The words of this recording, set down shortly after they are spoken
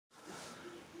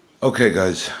Okay,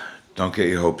 guys, don't get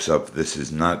your hopes up. This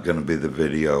is not going to be the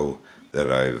video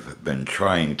that I've been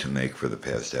trying to make for the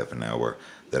past half an hour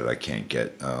that I can't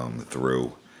get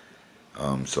through.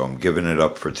 So I'm giving it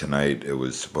up for tonight. It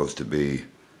was supposed to be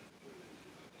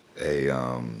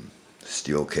a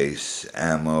steel case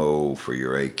ammo for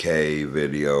your AK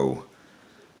video,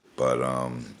 but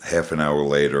half an hour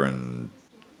later and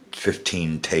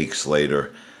 15 takes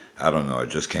later, I don't know. I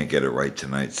just can't get it right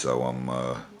tonight, so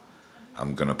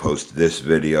I'm gonna post this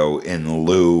video in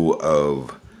lieu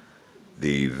of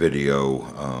the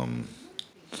video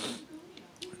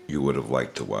you would have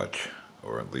liked to watch,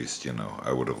 or at least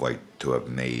I would have liked to have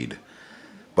made.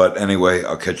 But anyway,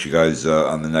 I'll catch you guys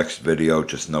on the next video.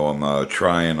 Just know I'm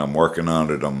trying, I'm working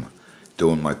on it, I'm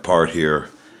doing my part here,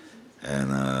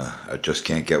 and I just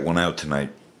can't get one out tonight.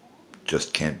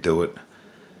 Just can't do it.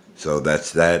 So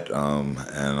that's that,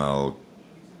 and I'll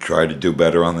try to do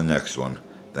better on the next one.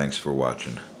 Thanks for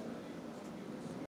watching.